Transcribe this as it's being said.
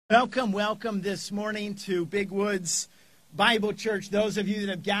Welcome this morning to Big Woods Bible Church. Those of you that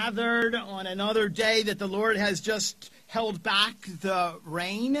have gathered on another day that the Lord has just held back the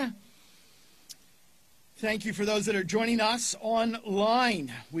rain. Thank you for those that are joining us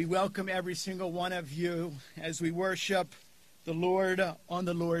online. We welcome every single one of you as we worship the Lord on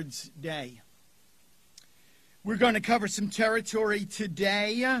the Lord's Day. We're going to cover some territory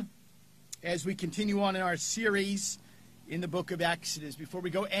today as we continue on in our series in the book of Exodus. Before we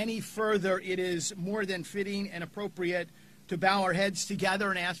go any further, it is more than fitting and appropriate to bow our heads together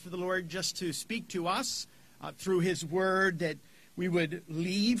and ask for the Lord just to speak to us through His Word, that we would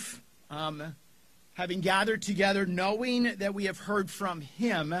leave having gathered together, knowing that we have heard from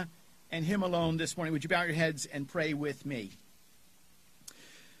Him and Him alone this morning. Would you bow your heads and pray with me?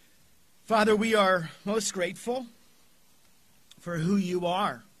 Father, we are most grateful for who You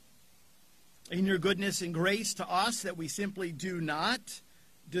are, in Your goodness and grace to us that we simply do not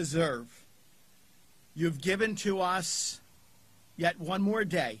deserve. You've given to us yet one more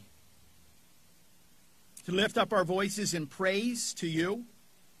day to lift up our voices in praise to You,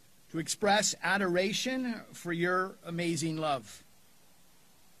 to express adoration for Your amazing love.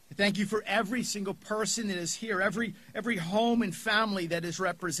 I thank You for every single person that is here, every home and family that is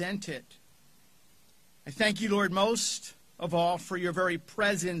represented. I thank You, Lord, most of all for Your very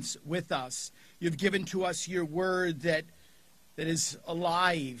presence with us. You've given to us Your Word that is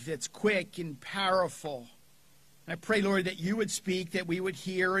alive, that's quick and powerful. And I pray, Lord, that You would speak, that we would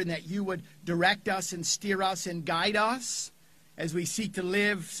hear, and that You would direct us and steer us and guide us as we seek to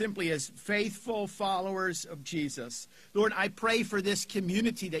live simply as faithful followers of Jesus. Lord, I pray for this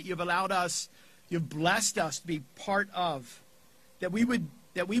community that You've allowed us, You've blessed us to be part of, that we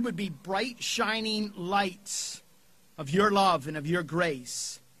would be bright, shining lights of Your love and of Your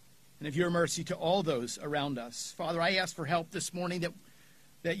grace and of Your mercy to all those around us. Father, I ask for help this morning,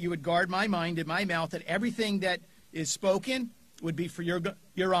 that You would guard my mind and my mouth, that everything that is spoken would be for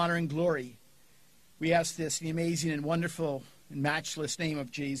Your honor and glory. We ask this in the amazing and wonderful and matchless name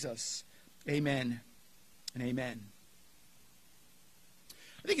of Jesus. Amen and amen.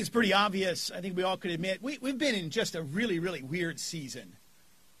 I think it's pretty obvious, I think we all could admit, we've been in just a really, really weird season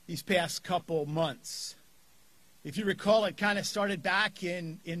these past couple months. If you recall, it kind of started back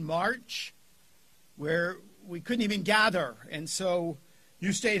in March, where we couldn't even gather. And so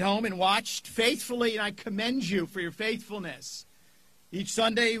you stayed home and watched faithfully, and I commend you for your faithfulness. Each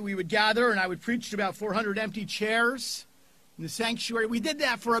Sunday we would gather, and I would preach to about 400 empty chairs in the sanctuary. We did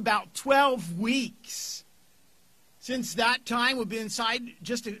that for about 12 weeks. Since that time, we've been inside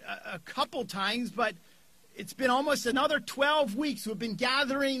just a couple times, but it's been almost another 12 weeks we've been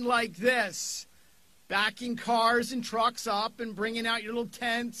gathering like this, backing cars and trucks up and bringing out your little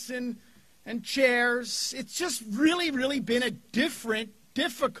tents and chairs. It's just really, really been a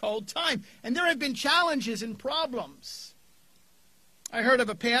difficult time. And there have been challenges and problems. I heard of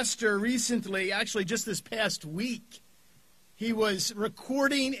a pastor recently, actually just this past week. He was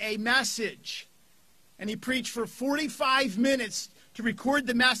recording a message, and he preached for 45 minutes to record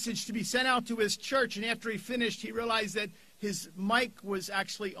the message to be sent out to his church. And after he finished, he realized that his mic was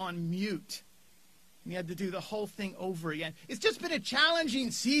actually on mute. And he had to do the whole thing over again. It's just been a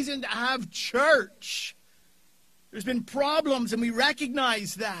challenging season to have church. There's been problems, and we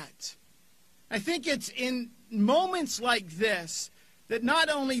recognize that. I think it's in moments like this that not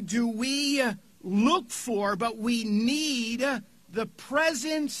only do we look for, but we need the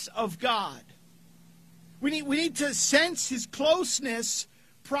presence of God. We need to sense His closeness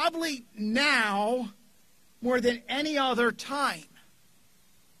probably now more than any other time.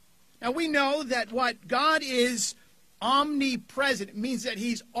 Now, we know that what God is omnipresent. It means that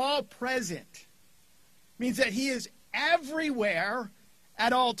He's all present. It means that He is everywhere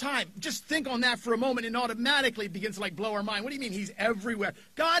at all time. Just think on that for a moment, and automatically it begins to blow our mind. What do you mean He's everywhere?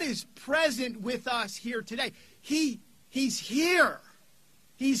 God is present with us here today. He's here.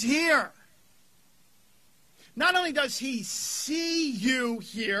 He's here. Not only does He see you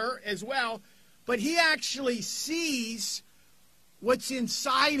here as well, but He actually sees what's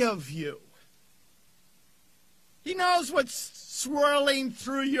inside of you. He knows what's swirling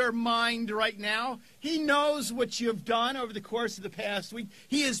through your mind right now. He knows what you've done over the course of the past week.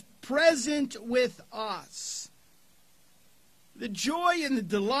 He is present with us. The joy and the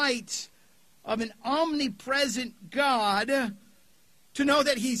delight of an omnipresent God, to know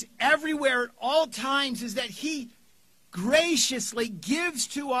that He's everywhere at all times, is that He graciously gives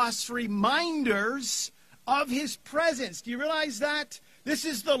to us reminders of His presence. Do you realize that? This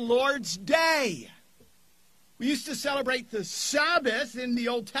is the Lord's Day. We used to celebrate the Sabbath in the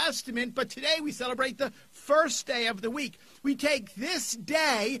Old Testament, but today we celebrate the first day of the week. We take this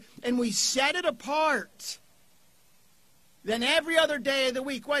day and we set it apart than every other day of the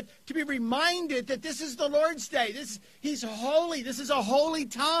week. What? To be reminded that this is the Lord's day. He's holy. This is a holy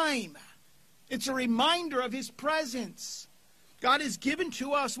time. It's a reminder of his presence. God has given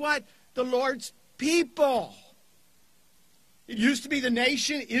to us what? The Lord's people. It used to be the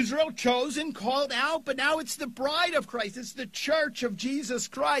nation, Israel, chosen, called out, but now it's the bride of Christ. It's the church of Jesus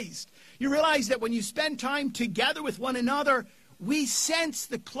Christ. You realize that when you spend time together with one another, we sense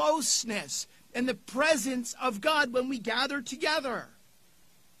the closeness and the presence of God when we gather together.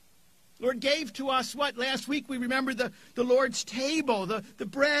 Lord gave to us what? Last week we remembered the Lord's table, the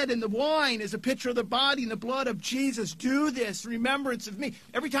bread and the wine as a picture of the body and the blood of Jesus. Do this in remembrance of me.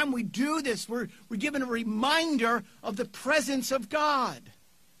 Every time we do this, we're given a reminder of the presence of God.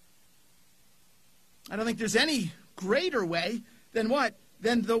 I don't think there's any greater way than what?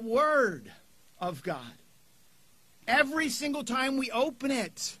 Than the Word of God. Every single time we open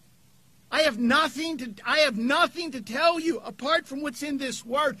it, I have nothing to tell you apart from what's in this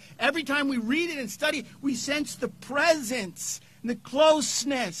word. Every time we read it and study it, we sense the presence and the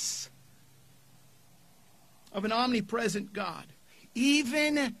closeness of an omnipresent God.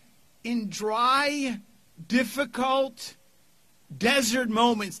 Even in dry, difficult, desert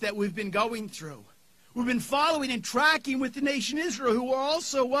moments that we've been going through. We've been following and tracking with the nation Israel, who are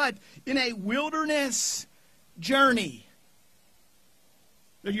also what? In a wilderness journey.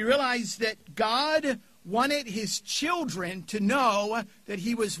 But you realize that God wanted his children to know that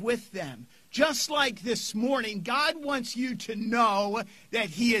he was with them. Just like this morning, God wants you to know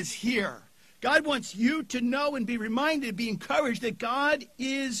that he is here. God wants you to know and be reminded, be encouraged that God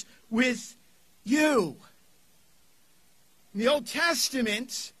is with you. In the Old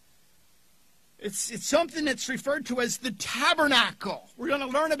Testament, it's something that's referred to as the tabernacle. We're going to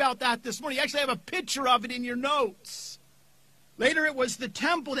learn about that this morning. You actually have a picture of it in your notes. Later, it was the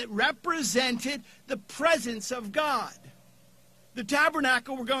temple that represented the presence of God. The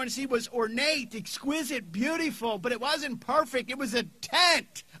tabernacle, we're going to see, was ornate, exquisite, beautiful, but it wasn't perfect. It was a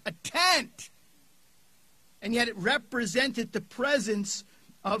tent. And yet it represented the presence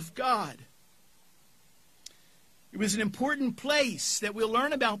of God. It was an important place that we'll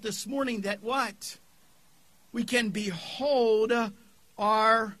learn about this morning, that what? We can behold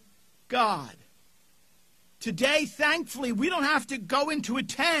our God. Today, thankfully, we don't have to go into a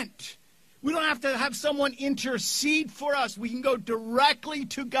tent. We don't have to have someone intercede for us. We can go directly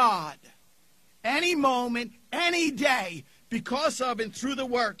to God any moment, any day, because of and through the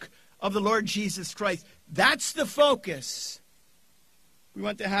work of the Lord Jesus Christ. That's the focus we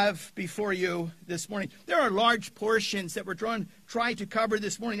want to have before you this morning. There are large portions that we're trying to cover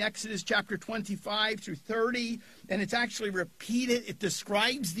this morning. Exodus chapter 25 through 30, and it's actually repeated. It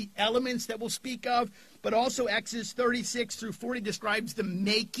describes the elements that we'll speak of, but also Exodus 36 through 40 describes the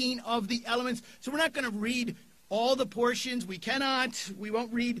making of the elements. So we're not going to read all the portions. We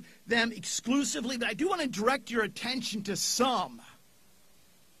won't read them exclusively, but I do want to direct your attention to some.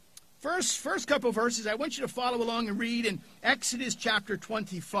 First couple of verses, I want you to follow along and read in Exodus chapter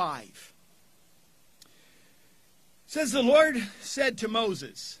 25. It says, the Lord said to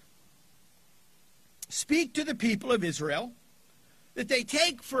Moses, "Speak to the people of Israel, that they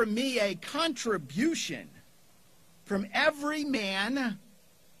take for me a contribution from every man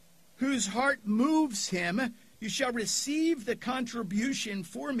whose heart moves him. You shall receive the contribution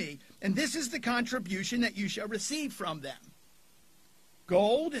for me. And this is the contribution that you shall receive from them: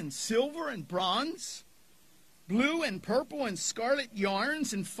 gold and silver and bronze, blue and purple and scarlet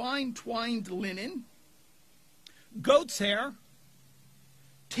yarns and fine twined linen, goat's hair,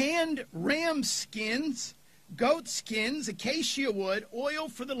 tanned ram skins, goat skins, acacia wood, oil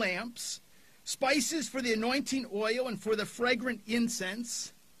for the lamps, spices for the anointing oil and for the fragrant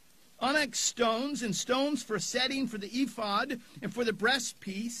incense, onyx stones and stones for setting for the ephod and for the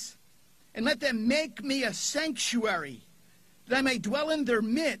breastpiece. And let them make me a sanctuary, that I may dwell in their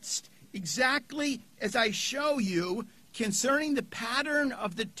midst, exactly as I show you concerning the pattern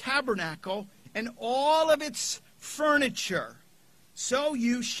of the tabernacle and all of its furniture. So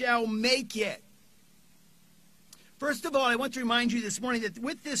you shall make it." First of all, I want to remind you this morning that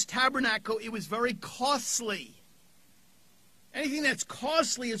with this tabernacle, it was very costly. Anything that's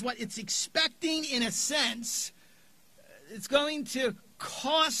costly is what it's expecting, in a sense. It's going to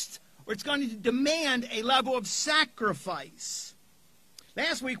cost, or it's going to demand a level of sacrifice.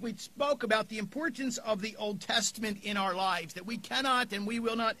 Last week we spoke about the importance of the Old Testament in our lives, that we cannot and we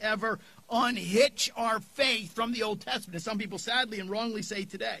will not ever unhitch our faith from the Old Testament, as some people sadly and wrongly say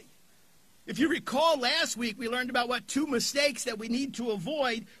today. If you recall last week, we learned about what 2 mistakes that we need to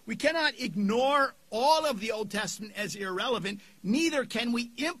avoid. We cannot ignore all of the Old Testament as irrelevant. Neither can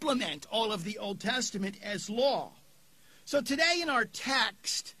we implement all of the Old Testament as law. So today in our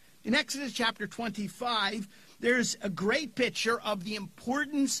text, in Exodus chapter 25, there's a great picture of the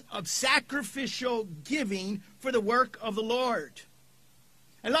importance of sacrificial giving for the work of the Lord.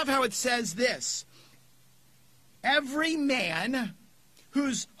 I love how it says this: every man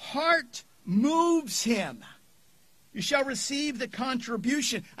whose heart moves him, you shall receive the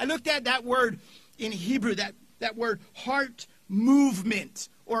contribution. I looked at that word in Hebrew, that word heart movement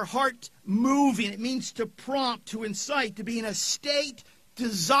or heart moving. It means to prompt, to incite, to be in a state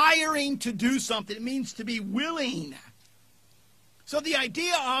desiring to do something. It means to be willing. So the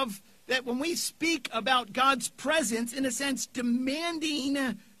idea of that when we speak about God's presence, in a sense,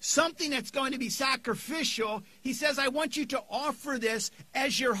 demanding something that's going to be sacrificial, he says, I want you to offer this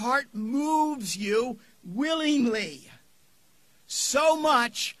as your heart moves you willingly. So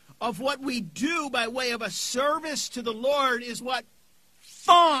much of what we do by way of a service to the Lord is what?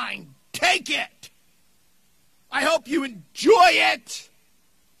 Fine, take it. I hope you enjoy it.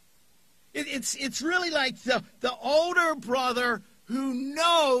 It's really like the older brother who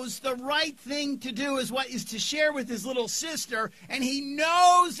knows the right thing to do is to share with his little sister, and he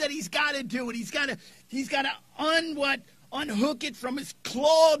knows that he's got to do it. He's got to unhook it from his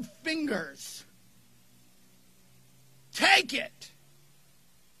clawed fingers. Take it.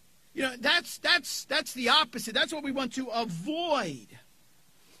 You know, that's the opposite. That's what we want to avoid.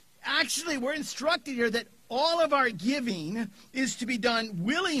 Actually, we're instructed here that all of our giving is to be done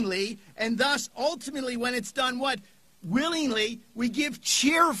willingly, and thus, ultimately, when it's done what? Willingly, we give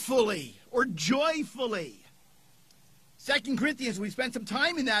cheerfully or joyfully. 2 Corinthians, we spent some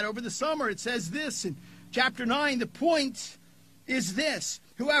time in that over the summer. It says this in chapter 9. The point is this: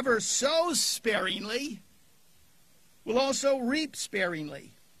 whoever sows sparingly will also reap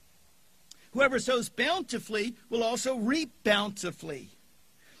sparingly. Whoever sows bountifully will also reap bountifully.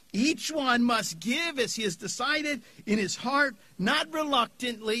 Each one must give as he has decided in his heart, not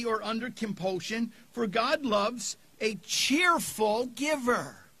reluctantly or under compulsion, for God loves a cheerful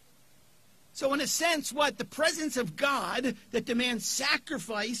giver. So in a sense, what? The presence of God that demands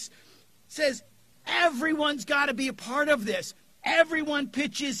sacrifice says everyone's got to be a part of this. Everyone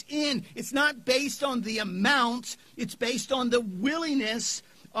pitches in. It's not based on the amount. It's based on the willingness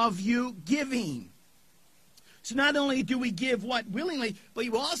of you giving. So not only do we give what? Willingly, but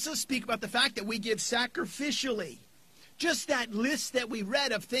you also speak about the fact that we give sacrificially. Just that list that we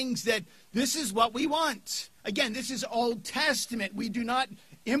read of things that this is what we want. Again, this is Old Testament. We do not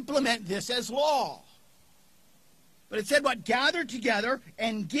implement this as law. But it said what? Gather together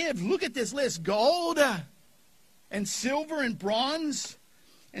and give. Look at this list. Gold and silver and bronze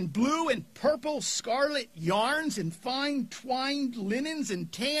and blue and purple scarlet yarns and fine twined linens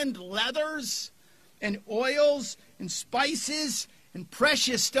and tanned leathers and oils and spices and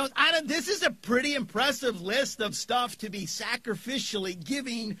precious stones. This is a pretty impressive list of stuff to be sacrificially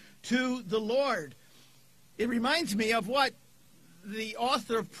giving to the Lord. It reminds me of what the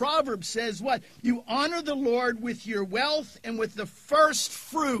author of Proverbs says, what? You honor the Lord with your wealth and with the first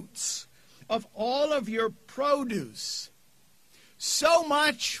fruits of all of your produce. So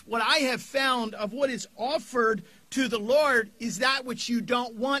much what I have found of what is offered to the Lord is that which you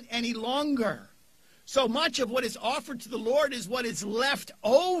don't want any longer. So much of what is offered to the Lord is what is left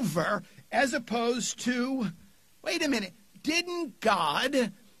over, as opposed to, wait a minute, didn't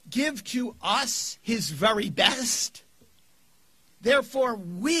God give to us his very best? Therefore,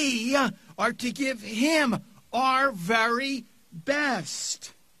 we are to give him our very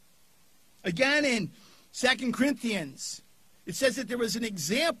best. Again, in 2 Corinthians, it says that there was an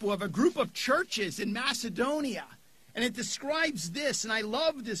example of a group of churches in Macedonia. And it describes this, and I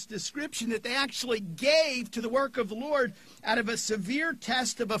love this description, that they actually gave to the work of the Lord out of a severe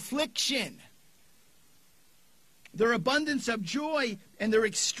test of affliction. Their abundance of joy and their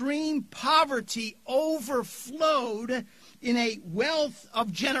extreme poverty overflowed in a wealth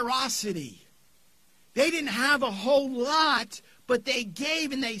of generosity. They didn't have a whole lot, but they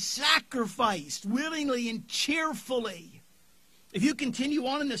gave and they sacrificed willingly and cheerfully. If you continue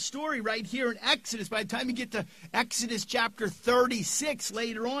on in the story right here in Exodus, by the time you get to Exodus chapter 36,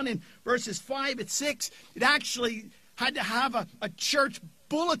 later on in verses 5 and 6, it actually had to have a church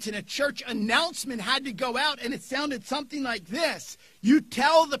bulletin, a church announcement had to go out, and it sounded something like this: you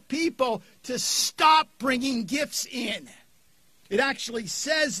tell the people to stop bringing gifts in. It actually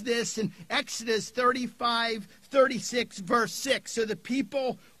says this in Exodus 36, verse 6. So the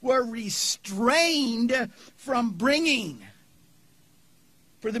people were restrained from bringing.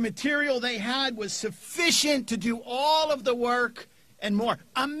 for the material they had was sufficient to do all of the work and more.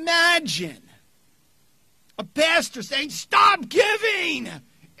 Imagine a pastor saying, "Stop giving!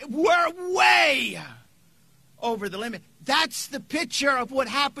 We're way over the limit." That's the picture of what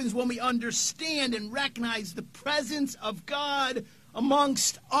happens when we understand and recognize the presence of God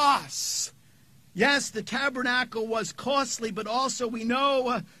amongst us. Yes, the tabernacle was costly, but also we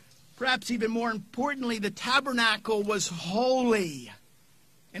know, perhaps even more importantly, the tabernacle was holy,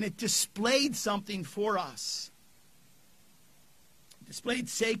 and it displayed something for us. It displayed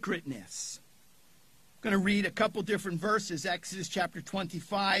sacredness. I'm going to read a couple different verses. Exodus chapter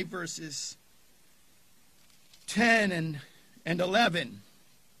 25, verses 10 and 11.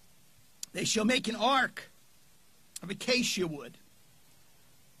 They shall make an ark of acacia wood.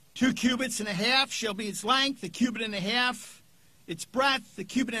 2 cubits and a half shall be its length, 1 cubit and a half its breadth, 1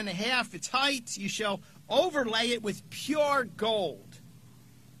 cubit and a half its height. You shall overlay it with pure gold.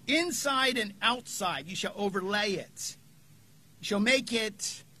 Inside and outside you shall overlay it. You shall make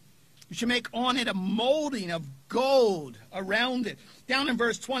on it a molding of gold around it. Down in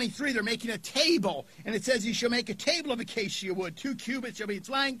verse 23, they're making a table. And it says, you shall make a table of acacia wood. 2 cubits shall be its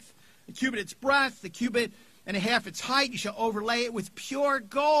length, 1 cubit its breadth, 1 cubit and a half its height. You shall overlay it with pure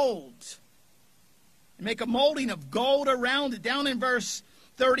gold. And make a molding of gold around it. Down in verse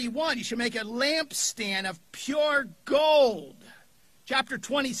 31, you shall make a lampstand of pure gold. Chapter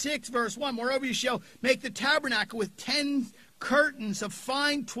 26, verse 1, moreover you shall make the tabernacle with 10 curtains of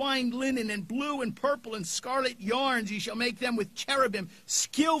fine twined linen and blue and purple and scarlet yarns. You shall make them with cherubim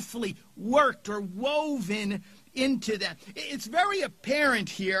skillfully worked or woven into them. It's very apparent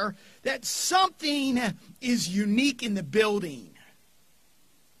here that something is unique in the building.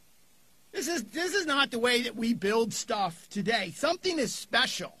 This is not the way that we build stuff today. Something is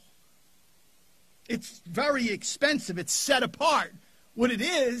special. It's very expensive. It's set apart. What it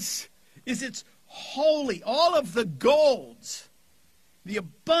is it's holy. All of the golds, the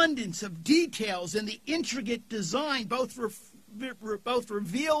abundance of details, and the intricate design both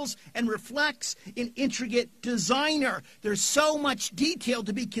reveals and reflects an intricate designer. There's so much detail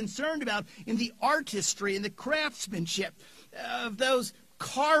to be concerned about in the artistry and the craftsmanship of those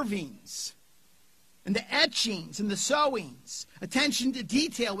carvings and the etchings and the sewings. Attention to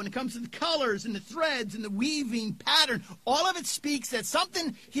detail when it comes to the colors and the threads and the weaving pattern. All of it speaks that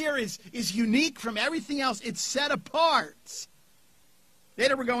something here is unique from everything else. It's set apart.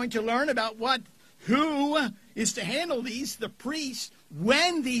 Later we're going to learn about who is to handle these, the priest,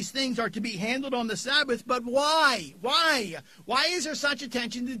 when these things are to be handled on the Sabbath. But why? Why? Why is there such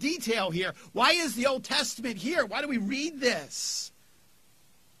attention to detail here? Why is the Old Testament here? Why do we read this?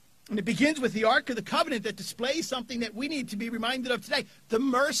 And it begins with the Ark of the Covenant that displays something that we need to be reminded of today, the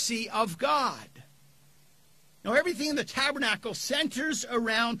mercy of God. Now, everything in the tabernacle centers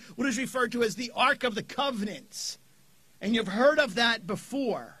around what is referred to as the Ark of the Covenant. And you've heard of that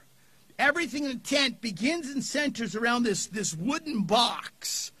before. Everything in the tent begins and centers around this wooden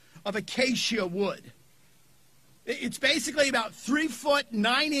box of acacia wood. It's basically about 3 foot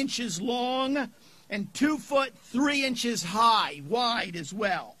 9 inches long and 2 foot 3 inches high, wide as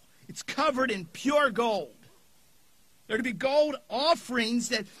well. It's covered in pure gold. There are to be gold offerings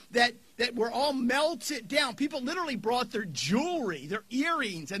that were all melted down. People literally brought their jewelry, their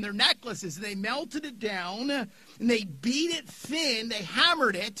earrings, and their necklaces, and they melted it down, and they beat it thin, they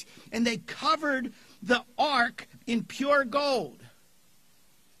hammered it, and they covered the ark in pure gold.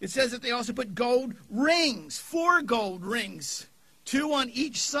 It says that they also put gold rings, 4 gold rings, 2 on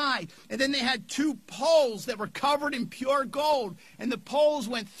each side. And then they had 2 poles that were covered in pure gold. And the poles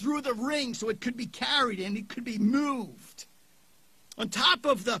went through the ring so it could be carried and it could be moved. On top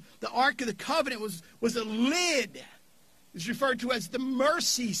of the Ark of the Covenant was a lid. It's referred to as the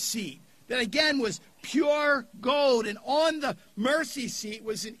mercy seat. That again was pure gold. And on the mercy seat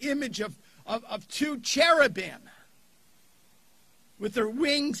was an image of 2 cherubim with their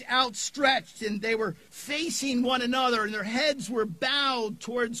wings outstretched, and they were facing one another, and their heads were bowed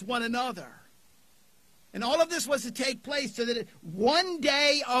towards one another. And all of this was to take place so that one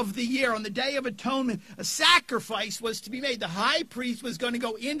day of the year, on the Day of Atonement, a sacrifice was to be made. The high priest was going to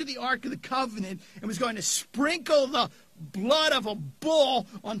go into the Ark of the Covenant and was going to sprinkle the blood of a bull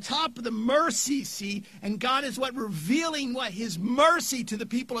on top of the mercy seat, and God is revealing his mercy to the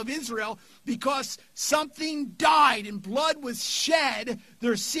people of Israel, because something died and blood was shed,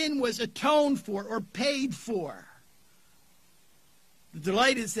 their sin was atoned for or paid for. The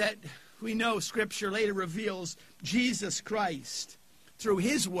delight is that we know Scripture later reveals Jesus Christ through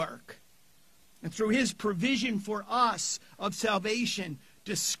his work and through his provision for us of salvation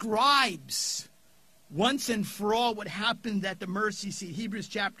describes once and for all what happened at the mercy seat. Hebrews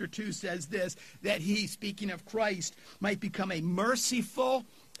chapter 2 says this, that he, speaking of Christ, might become a merciful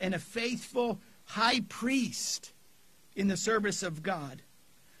and a faithful high priest in the service of God,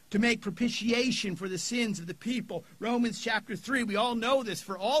 to make propitiation for the sins of the people. Romans chapter 3, we all know this,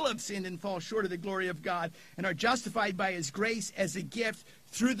 for all have sinned and fall short of the glory of God, and are justified by his grace as a gift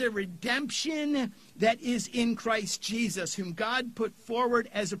through the redemption that is in Christ Jesus, whom God put forward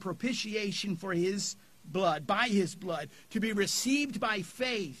as a propitiation for his blood, by his blood, to be received by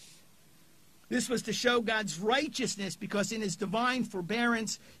faith. This was to show God's righteousness, because in his divine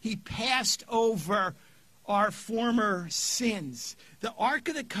forbearance, he passed over our former sins. The Ark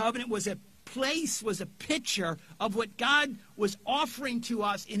of the Covenant was a picture of what God was offering to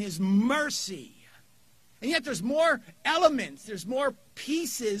us in his mercy. And yet there's more elements, there's more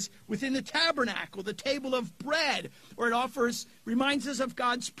pieces within the tabernacle, the table of bread, where it reminds us of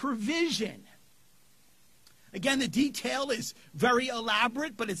God's provision. Again, the detail is very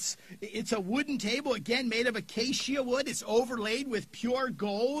elaborate, but it's a wooden table, again, made of acacia wood. It's overlaid with pure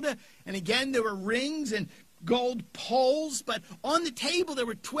gold. And again, there were rings and gold poles. But on the table, there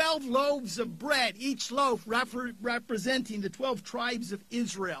were 12 loaves of bread, each loaf representing the 12 tribes of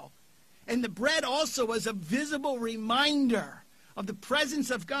Israel. And the bread also was a visible reminder of the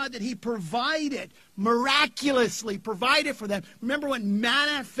presence of God that he provided, miraculously provided for them. Remember when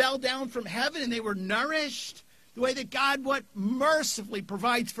manna fell down from heaven and they were nourished? The way that God mercifully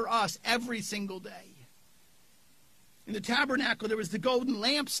provides for us every single day. In the tabernacle, there was the golden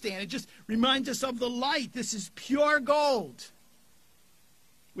lampstand. It just reminds us of the light. This is pure gold,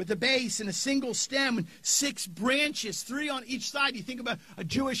 with a base and a single stem and 6 branches, 3 on each side. You think about a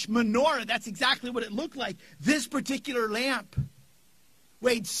Jewish menorah. That's exactly what it looked like. This particular lamp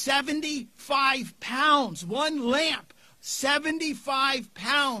weighed 75 pounds. One lamp, 75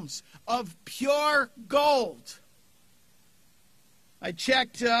 pounds of pure gold. I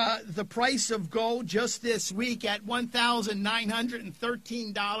checked the price of gold just this week at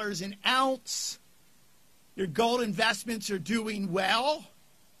 $1,913 an ounce. Your gold investments are doing well.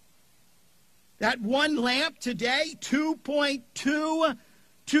 That one lamp today,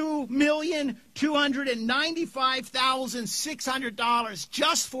 $2,295,600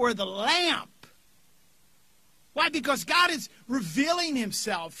 just for the lamp. Why? Because God is revealing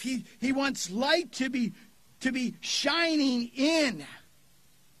himself. He wants light to be shining in.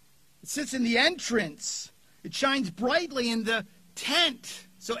 It sits in the entrance. It shines brightly in the tent,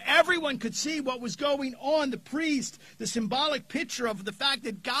 so everyone could see what was going on. The priest, the symbolic picture of the fact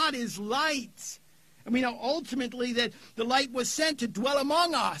that God is light. And we know ultimately that the light was sent to dwell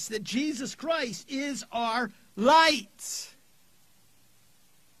among us, that Jesus Christ is our light.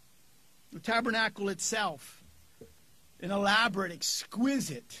 The tabernacle itself, an elaborate,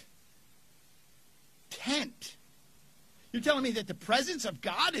 exquisite tent. You're telling me that the presence of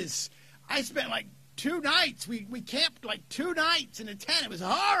God is... I spent like 2 nights. We camped like 2 nights in a tent. It was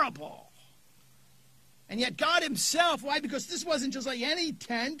horrible. And yet God himself, why? Because this wasn't just like any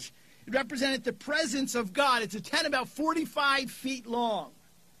tent. It represented the presence of God. It's a tent about 45 feet long,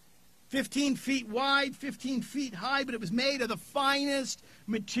 15 feet wide, 15 feet high, but it was made of the finest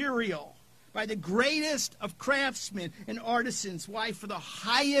material by the greatest of craftsmen and artisans. Why? For the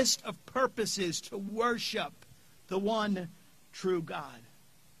highest of purposes, to worship the one true God.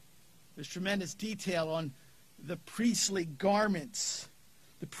 There's tremendous detail on the priestly garments.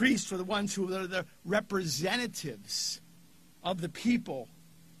 The priests were the ones who are the representatives of the people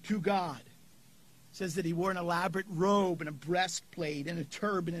to God. It says that he wore an elaborate robe and a breastplate and a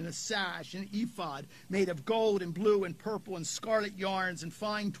turban and a sash and an ephod made of gold and blue and purple and scarlet yarns and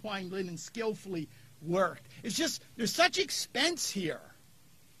fine twined linen skillfully worked. It's just, there's such expense here.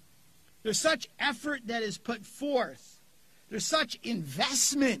 There's such effort that is put forth. There's such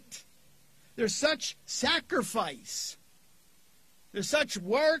investment. There's such sacrifice. There's such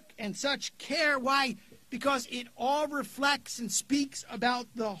work and such care. Why? Because it all reflects and speaks about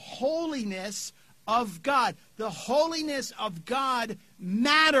the holiness of God. The holiness of God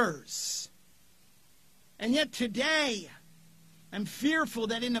matters. And yet today, I'm fearful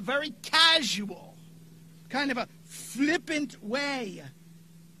that in a very casual, kind of a flippant way,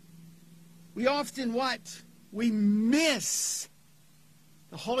 we often what? We miss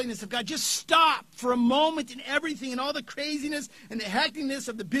the holiness of God. Just stop for a moment in everything and all the craziness and the hecticness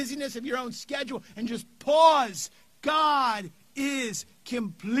of the busyness of your own schedule and just pause. God is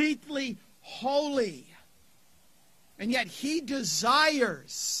completely holy. And yet he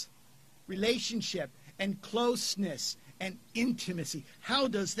desires relationship and closeness and intimacy. How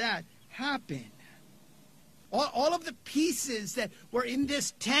does that happen? All of the pieces that were in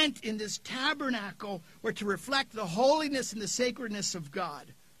this tent, in this tabernacle, were to reflect the holiness and the sacredness of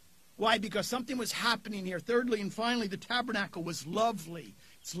God. Why? Because something was happening here. Thirdly and finally, the tabernacle was lovely.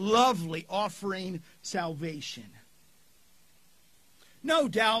 It's lovely, offering salvation. No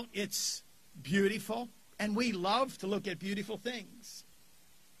doubt it's beautiful, and we love to look at beautiful things.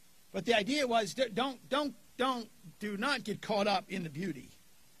 But the idea was, do not get caught up in the beauty.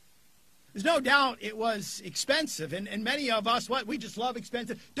 There's no doubt it was expensive, and many of us, we just love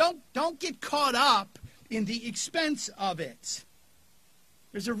expensive. Don't get caught up in the expense of it.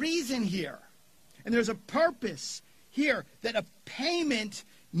 There's a reason here, and there's a purpose here that a payment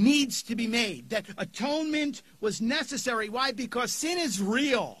needs to be made, that atonement was necessary. Why? Because sin is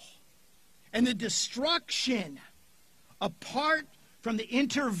real, and the destruction apart from the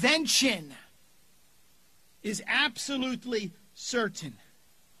intervention is absolutely certain.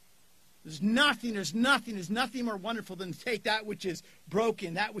 There's nothing more wonderful than to take that which is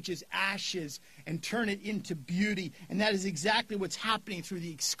broken, that which is ashes, and turn it into beauty. And that is exactly what's happening through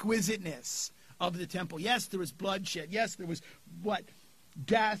the exquisiteness of the temple. Yes, there was bloodshed. Yes, there was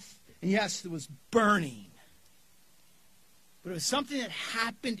death. And yes, there was burning. But it was something that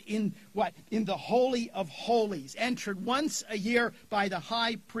happened in the Holy of Holies, entered once a year by the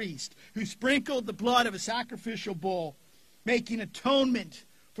high priest, who sprinkled the blood of a sacrificial bull, making atonement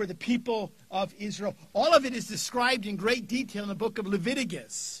for the people of Israel. All of it is described in great detail in the book of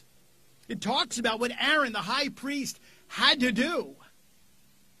Leviticus. It talks about what Aaron, the high priest, had to do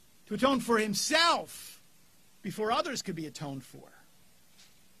to atone for himself before others could be atoned for.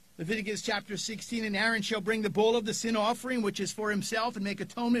 Leviticus chapter 16, and Aaron shall bring the bull of the sin offering, which is for himself, and make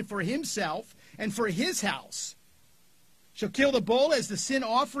atonement for himself and for his house. Shall kill the bull as the sin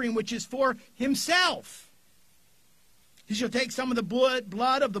offering, which is for himself. He shall take some of the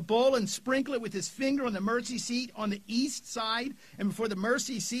blood of the bull and sprinkle it with his finger on the mercy seat on the east side. And before the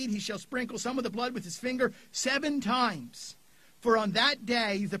mercy seat he shall sprinkle some of the blood with his finger 7 times. For on that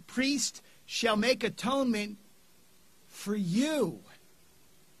day the priest shall make atonement for you,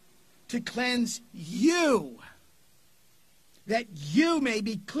 to cleanse you, that you may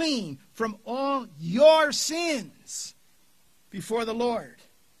be clean from all your sins before the Lord.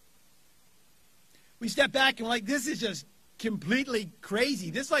 We step back and we're like, this is just completely crazy.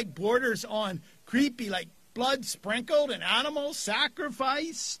 This borders on creepy, blood sprinkled and animals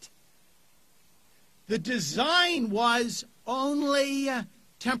sacrificed. The design was only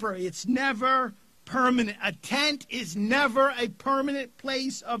temporary. It's never permanent. A tent is never a permanent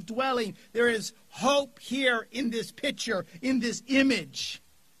place of dwelling. There is hope here in this picture, in this image,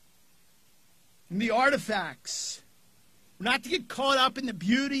 in the artifacts. Not to get caught up in the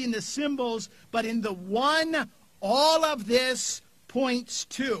beauty and the symbols, but in the one all of this points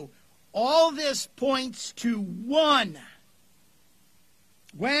to. All this points to one.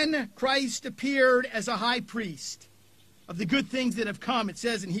 When Christ appeared as a high priest of the good things that have come, it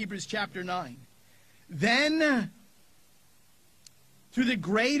says in Hebrews chapter 9, then through the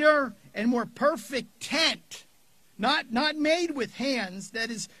greater and more perfect tent, not made with hands, that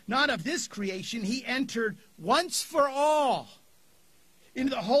is not of this creation, he entered once for all into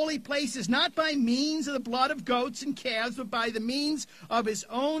the holy places, not by means of the blood of goats and calves, but by the means of his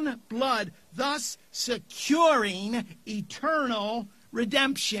own blood, thus securing eternal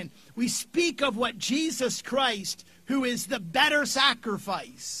redemption. We speak of what Jesus Christ, who is the better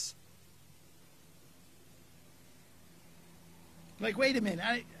sacrifice. Wait a minute,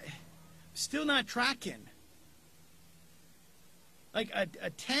 I'm still not tracking. A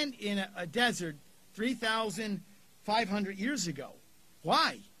tent in a desert 3,500 years ago.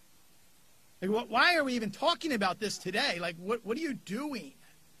 Why? Why are we even talking about this today? What are you doing?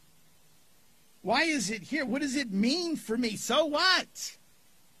 Why is it here? What does it mean for me? So what?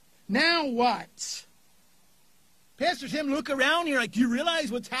 Now what? Pastor Tim, look around here. Do you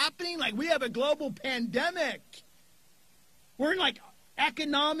realize what's happening? We have a global pandemic. We're in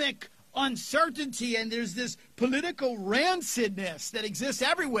economic uncertainty, and there's this political rancidness that exists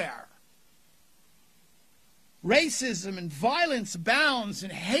everywhere. Racism and violence abounds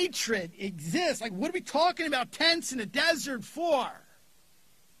and hatred exists. What are we talking about tents in a desert for?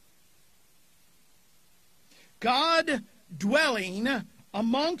 God dwelling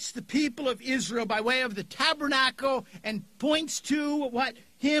amongst the people of Israel by way of the tabernacle, and points to what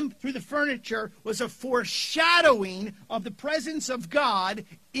him through the furniture was a foreshadowing of the presence of God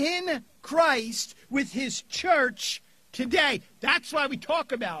in Christ with his church today. That's why we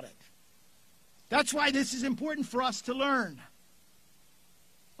talk about it. That's why this is important for us to learn.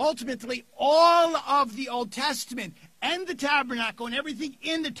 Ultimately, all of the Old Testament, and the tabernacle and everything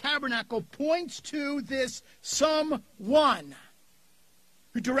in the tabernacle points to this someone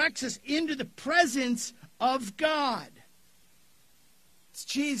who directs us into the presence of God. It's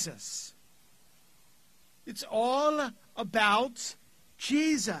Jesus. It's all about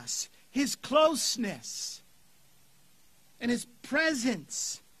Jesus, his closeness, and his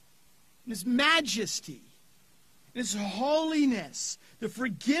presence, and his majesty, and his holiness, the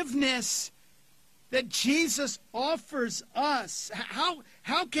forgiveness that Jesus offers us.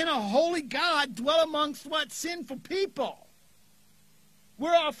 How can a holy God dwell amongst what? Sinful people.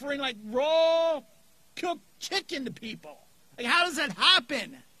 We're offering like raw cooked chicken to people. Like, how does that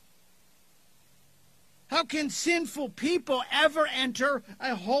happen? How can sinful people ever enter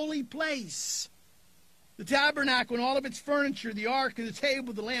a holy place? The tabernacle and all of its furniture, the ark and the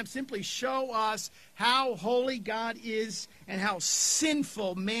table, the lamp simply show us how holy God is and how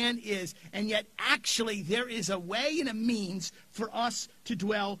sinful man is. And yet, actually, there is a way and a means for us to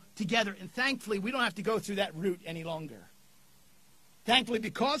dwell together. And thankfully, we don't have to go through that route any longer. Thankfully,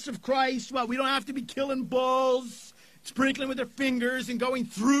 because of Christ, well, we don't have to be killing bulls, sprinkling with our fingers and going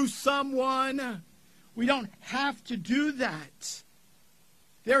through someone. We don't have to do that.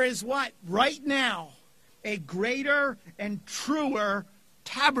 There is what? Right now, a greater and truer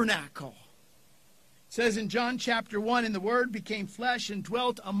tabernacle. It says in John chapter 1, and the Word became flesh and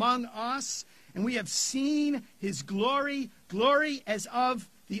dwelt among us, and we have seen his glory, glory as of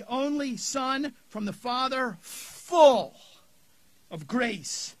the only Son from the Father, full of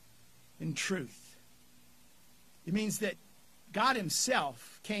grace and truth. It means that God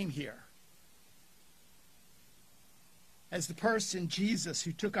himself came here as the person, Jesus,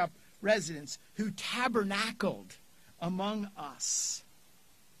 who took up residence, who tabernacled among us.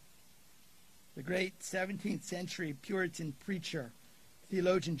 The great 17th century Puritan preacher,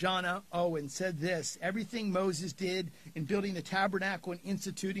 theologian John Owen, said this: everything Moses did in building the tabernacle and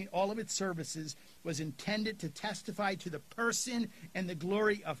instituting all of its services was intended to testify to the person and the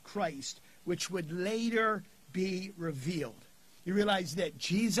glory of Christ, which would later be revealed. You realize that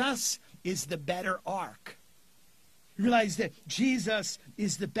Jesus is the better ark. You realize that Jesus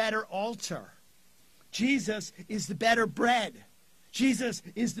is the better altar. Jesus is the better bread. Jesus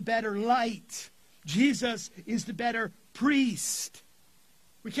is the better light. Jesus is the better priest.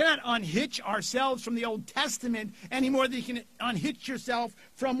 We cannot unhitch ourselves from the Old Testament any more than you can unhitch yourself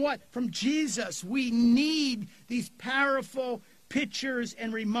from what? From Jesus. We need these powerful pictures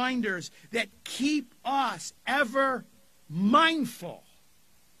and reminders that keep us ever mindful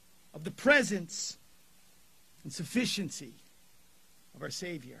of the presence and sufficiency of our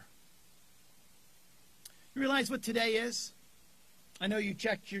Savior. You realize what today is? I know you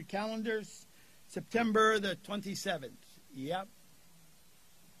checked your calendars. September the 27th. Yep.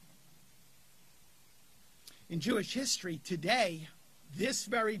 In Jewish history, today, this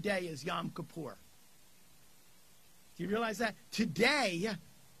very day is Yom Kippur. Do you realize that? Today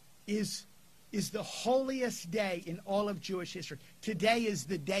is the holiest day in all of Jewish history. Today is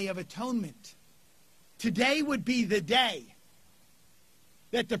the Day of Atonement. Today would be the day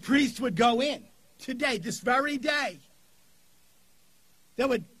that the priest would go in. Today, this very day, that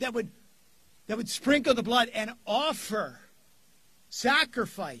would sprinkle the blood and offer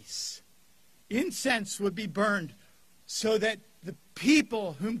sacrifice. Incense would be burned so that the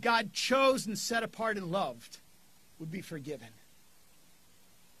people whom God chose and set apart and loved would be forgiven.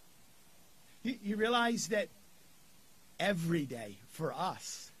 You realize that every day for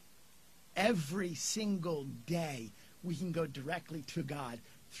us, every single day, we can go directly to God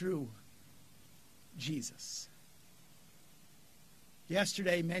through Jesus.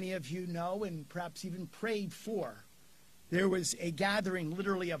 Yesterday, many of you know and perhaps even prayed for, there was a gathering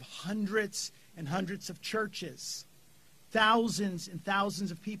literally of hundreds and hundreds of churches. Thousands and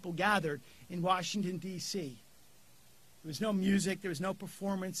thousands of people gathered in Washington, D.C. There was no music. There was no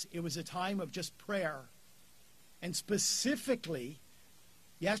performance. It was a time of just prayer. And specifically,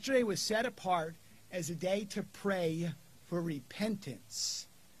 yesterday was set apart as a day to pray for repentance.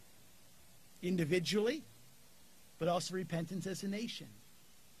 Individually, but also repentance as a nation.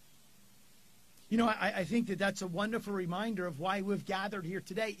 You know, I think that that's a wonderful reminder of why we've gathered here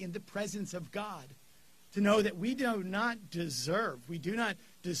today in the presence of God. To know that we do not deserve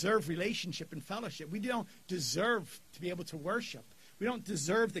relationship and fellowship. We don't deserve to be able to worship. We don't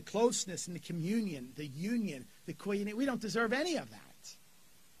deserve the closeness and the communion, the union, the koinonia. We don't deserve any of that.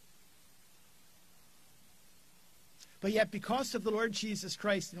 But yet, because of the Lord Jesus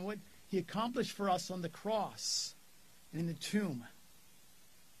Christ and what he accomplished for us on the cross and in the tomb,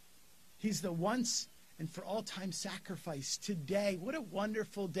 he's the once and for all time sacrifice. Today, what a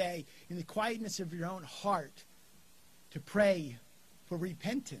wonderful day in the quietness of your own heart to pray for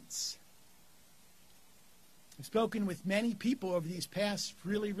repentance. I've spoken with many people over these past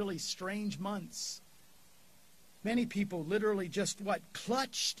really, really strange months. Many people literally just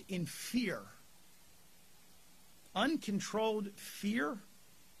clutched in fear. Uncontrolled fear.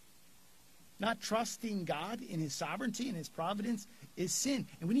 Not trusting God in his sovereignty and his providence is sin.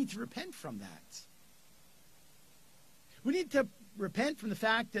 And we need to repent from that. We need to repent from the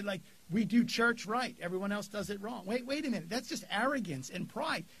fact that we do church right. Everyone else does it wrong. Wait a minute. That's just arrogance and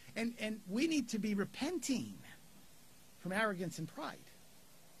pride. And we need to be repenting from arrogance and pride.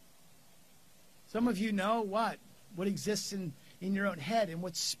 Some of you know what exists in your own head and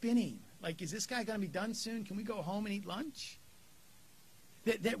what's spinning. Is this guy going to be done soon? Can we go home and eat lunch?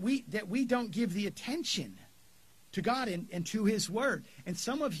 That we don't give the attention to God and to his word. And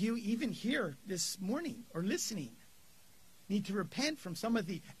some of you, even here this morning or listening, need to repent from some of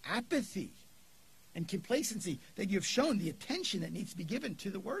the apathy and complacency that you've shown, the attention that needs to be given to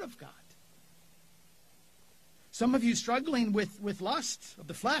the word of God. Some of you struggling with lust of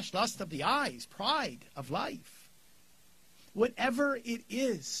the flesh, lust of the eyes, pride of life. Whatever it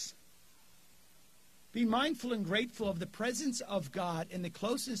is, be mindful and grateful of the presence of God and the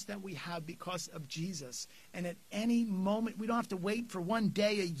closeness that we have because of Jesus. And at any moment, we don't have to wait for one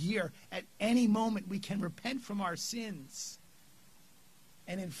day a year. At any moment, we can repent from our sins.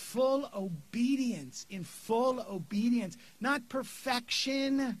 And in full obedience, not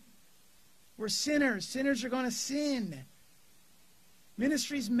perfection. We're sinners. Sinners are going to sin.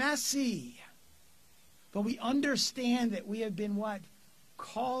 Ministry's messy. But we understand that we have been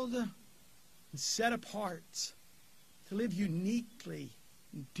called and set apart to live uniquely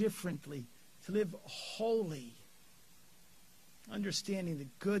and differently, to live holy, understanding the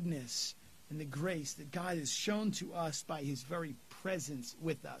goodness and the grace that God has shown to us by his very presence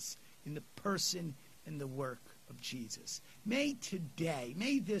with us in the person and the work of Jesus. May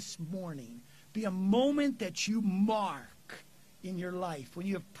this morning be a moment that you mark in your life when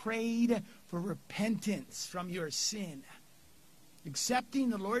you have prayed for repentance from your sin, accepting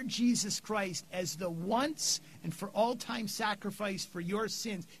the Lord Jesus Christ as the once and for all time sacrifice for your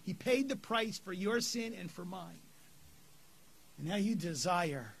sins. He paid the price for your sin and for mine. And now you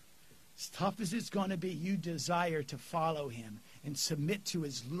desire, as tough as it's going to be, you desire to follow him and submit to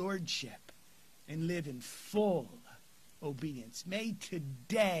his lordship and live in full obedience. May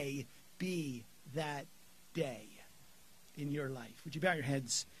today be that day in your life. Would you bow your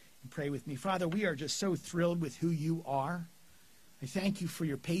heads and pray with me? Father, we are just so thrilled with who you are. I thank you for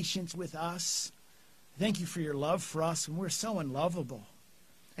your patience with us. I thank you for your love for us, and we're so unlovable.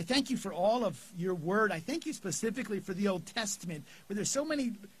 I thank you for all of your word. I thank you specifically for the Old Testament, where there's so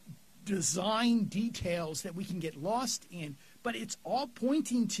many design details that we can get lost in, but it's all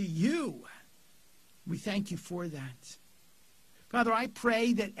pointing to you. We thank you for that. Father, I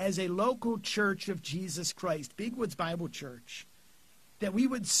pray that as a local church of Jesus Christ, Big Woods Bible Church, that we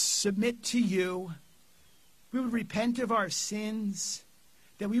would submit to you, we would repent of our sins,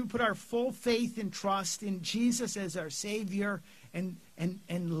 that we would put our full faith and trust in Jesus as our Savior and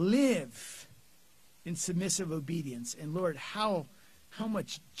live in submissive obedience. And Lord, how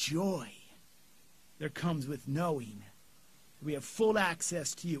much joy there comes with knowing that we have full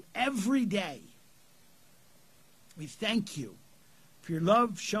access to you every day. We thank you for your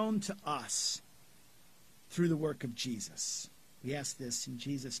love shown to us through the work of Jesus. We ask this in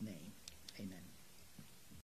Jesus' name. Amen.